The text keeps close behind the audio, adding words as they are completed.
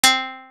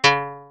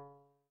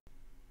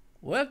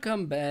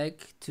Welcome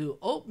back to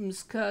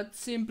OpenSCAD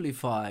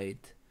Simplified.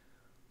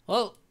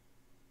 Well,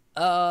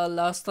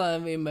 last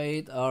time we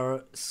made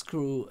our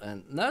screw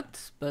and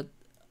nut, but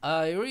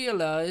I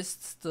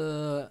realized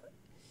it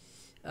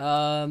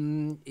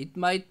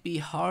might be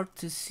hard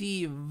to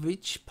see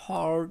which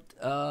part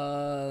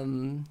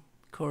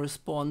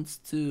corresponds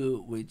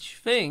to which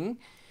thing.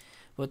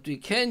 What we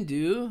can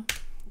do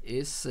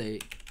is say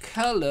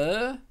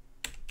color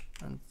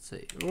and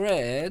say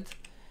red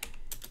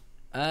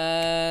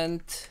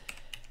and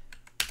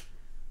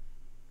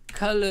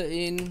color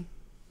in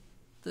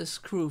the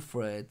screw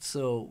thread.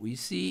 So we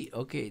see,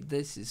 okay,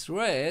 this is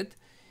red,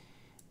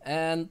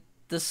 and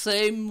the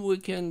same we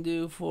can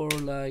do for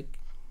like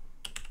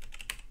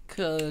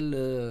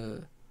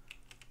color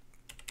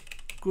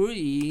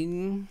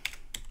green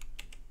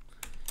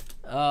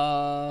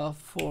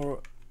for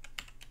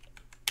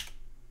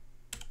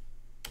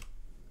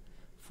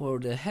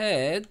the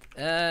head.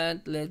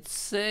 And let's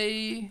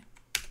say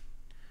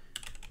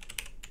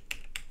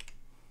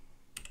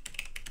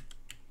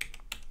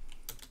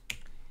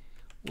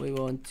we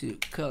want to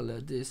color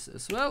this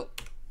as well,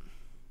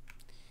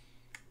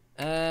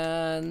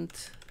 and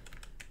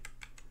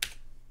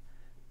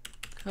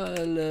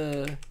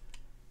color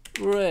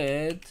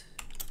red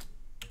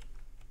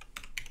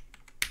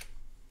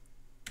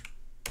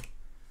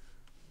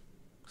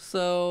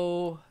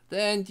so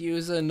the end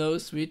user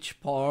knows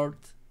which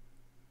part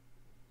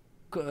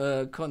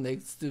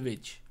connects to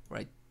which,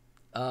 right?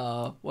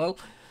 Well,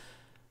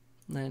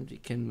 and we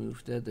can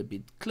move that a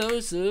bit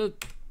closer,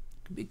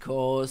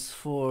 because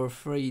for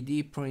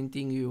 3D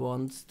printing you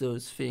want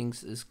those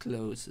things as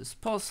close as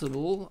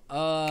possible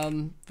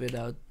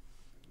without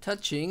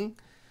touching,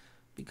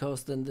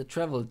 because then the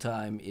travel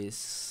time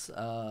is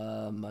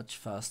much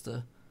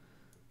faster,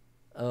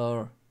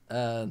 or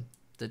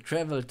the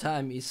travel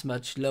time is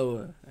much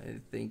lower,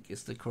 I think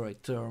is the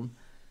correct term.